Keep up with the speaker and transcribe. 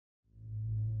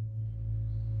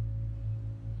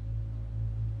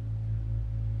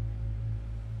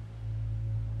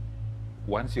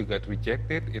Once you get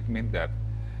rejected, it means that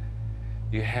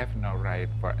you have no right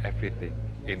for everything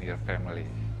in your family.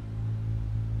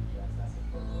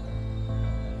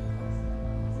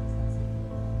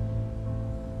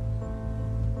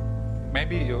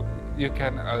 Maybe you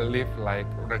can live like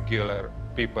regular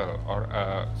people or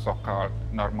so-called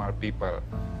normal people.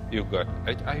 You got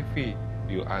HIV,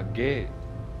 you are gay,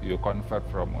 you convert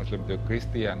from Muslim to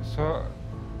Christian, so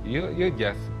you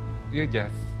just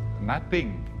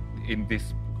nothing in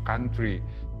this country,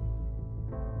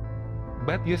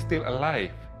 but you're still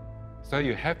alive. So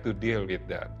you have to deal with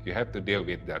that. You have to deal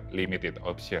with that limited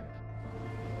option.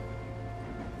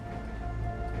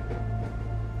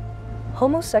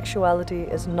 Homosexuality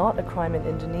is not a crime in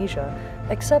Indonesia,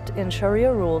 except in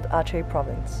Sharia-ruled Aceh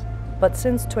province. But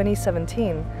since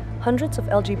 2017, hundreds of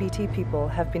LGBT people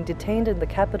have been detained in the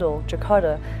capital,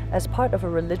 Jakarta, as part of a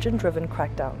religion-driven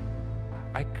crackdown.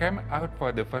 I came out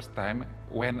for the first time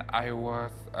when I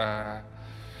was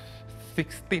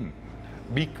 16,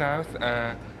 because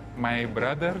my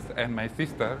brothers and my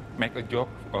sister make a joke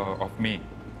of me.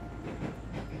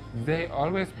 They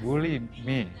always bully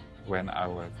me when I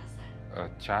was a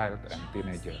child and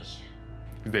teenager.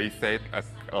 They said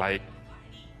like,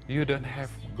 you don't have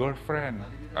girlfriend,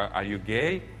 are you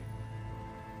gay?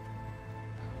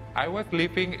 I was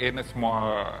living in a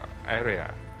small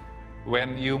area.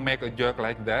 When you make a joke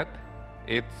like that,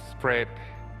 it spread.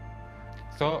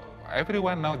 So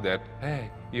everyone knows that,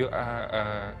 hey, you're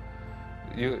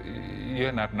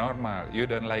not normal, you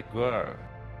don't like girls.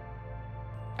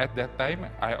 At that time,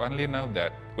 I only know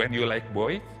that when you like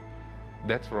boys,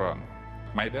 that's wrong.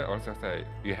 My dad also said,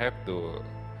 you have to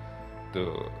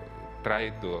try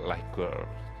to like girls.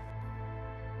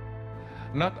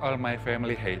 Not all my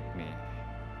family hate me,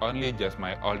 only just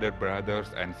my older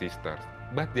brothers and sisters.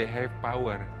 But they have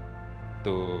power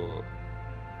to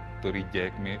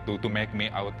reject me, to make me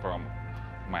out from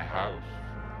my house.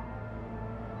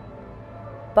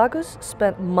 Bagus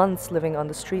spent months living on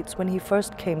the streets when he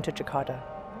first came to Jakarta.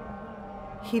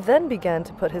 He then began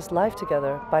to put his life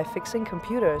together by fixing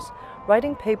computers,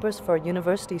 writing papers for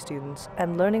university students,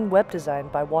 and learning web design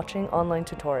by watching online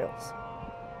tutorials.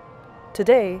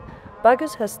 Today,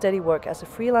 Bagus has steady work as a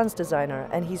freelance designer,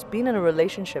 and he's been in a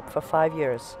relationship for 5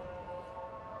 years.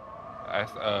 As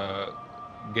a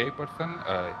gay person,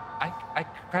 I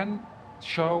can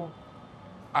show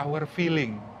our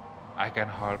feeling. I can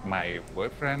hold my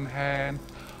boyfriend's hand,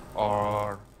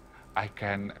 or I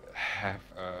can have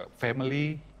a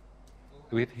family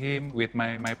with him, with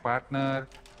my partner.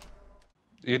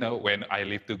 You know, when I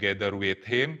live together with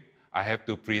him, I have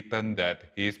to pretend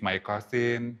that he's my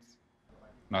cousin,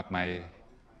 not my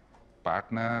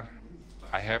partner.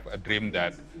 I have a dream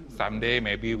that someday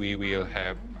maybe we will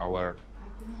have our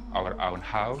own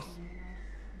house.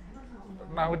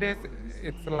 Nowadays,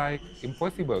 it's like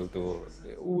impossible to.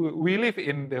 We live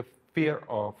in the fear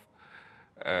of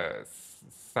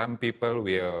some people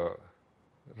will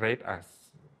rate us.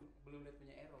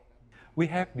 We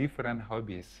have different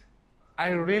hobbies.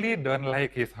 I really don't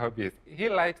like his hobbies. He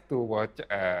likes to watch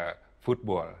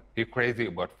football. He's crazy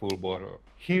about football.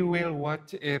 He will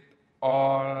watch it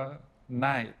all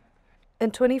night.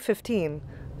 In 2015,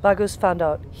 Bagus found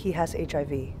out he has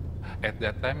HIV. At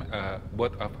that time,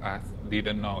 both of us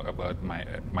didn't know about my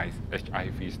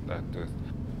HIV status.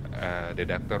 The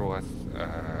doctor was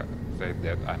said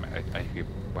that I'm HIV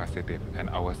positive, and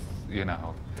I was, you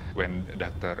know, when the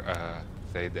doctor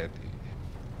said that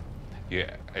you're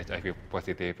HIV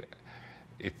positive,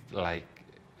 it's like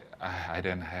I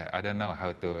don't know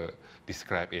how to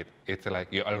describe it. It's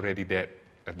like you're already dead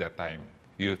at that time.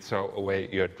 You throw away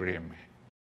your dream.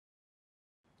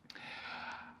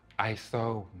 I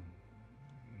saw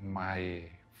my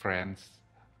friends,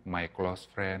 my close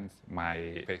friends,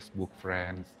 my Facebook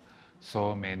friends,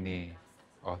 so many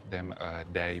of them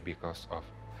die because of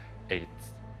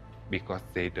AIDS, because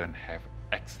they don't have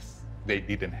access. They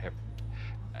didn't have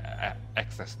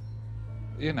access.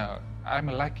 You know, I'm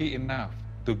lucky enough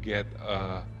to get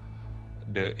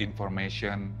the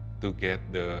information, to get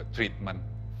the treatment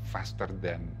faster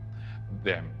than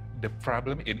them. The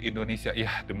problem in Indonesia,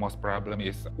 the most problem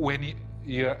is when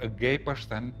you're a gay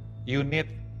person, you need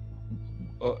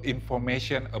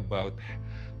information about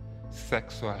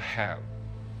sexual health.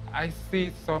 I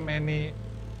see so many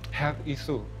health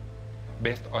issues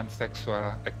based on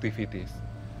sexual activities,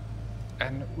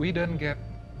 and we don't get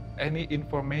any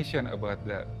information about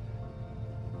that.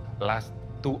 Last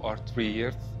 2 or 3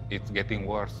 years, it's getting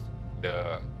worse.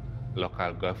 The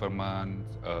local government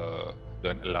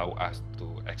don't allow us to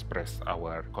express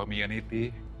our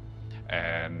community,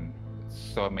 and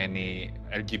so many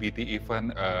LGBT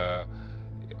even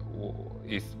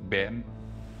is banned.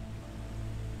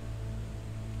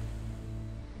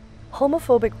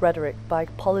 Homophobic rhetoric by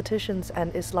politicians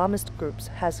and Islamist groups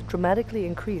has dramatically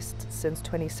increased since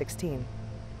 2016.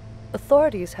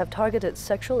 Authorities have targeted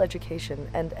sexual education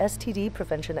and STD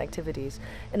prevention activities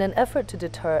in an effort to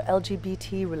deter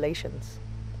LGBT relations.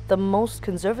 The most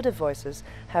conservative voices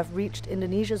have reached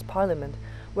Indonesia's parliament,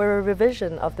 where a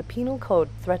revision of the penal code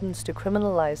threatens to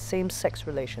criminalize same-sex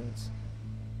relations.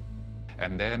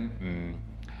 And then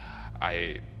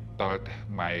I told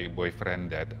my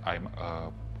boyfriend that I'm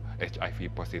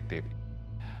HIV positive.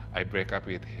 I break up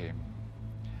with him.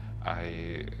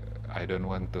 I don't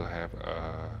want to have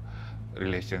a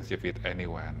relationship with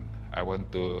anyone. I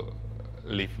want to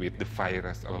live with the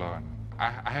virus alone.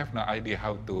 I have no idea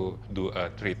how to do a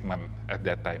treatment at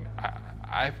that time.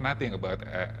 I have nothing about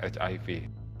HIV.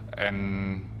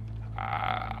 And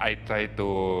I tried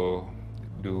to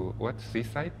do what,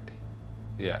 suicide?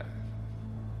 Yeah,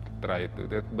 try to do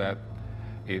that, but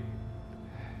it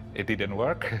didn't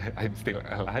work. I'm still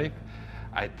alive.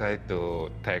 I tried to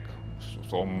take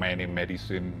so many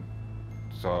medicine,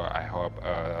 so I hope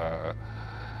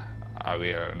I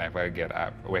will never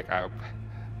wake up.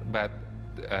 But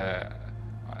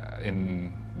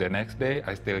in the next day,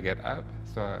 I still get up.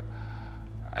 So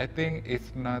I think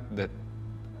it's not that.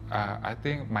 I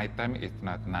think my time is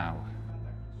not now.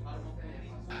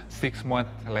 6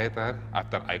 months later,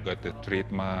 after I got the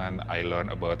treatment, I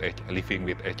learned about living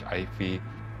with HIV.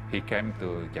 He came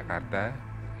to Jakarta.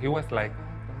 He was like,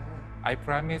 I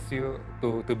promise you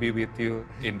to be with you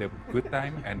in the good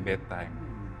time and bad time.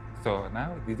 So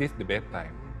now this is the bad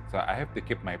time. So I have to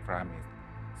keep my promise.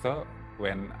 So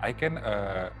when I can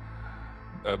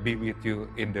be with you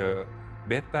in the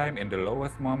bad time, in the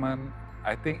lowest moment,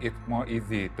 I think it's more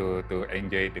easy to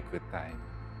enjoy the good time.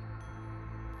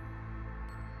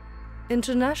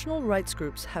 International rights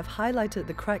groups have highlighted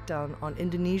the crackdown on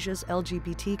Indonesia's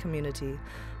LGBT community,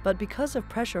 but because of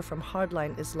pressure from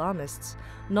hardline Islamists,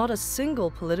 not a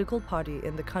single political party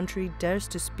in the country dares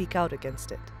to speak out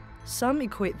against it. Some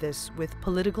equate this with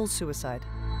political suicide.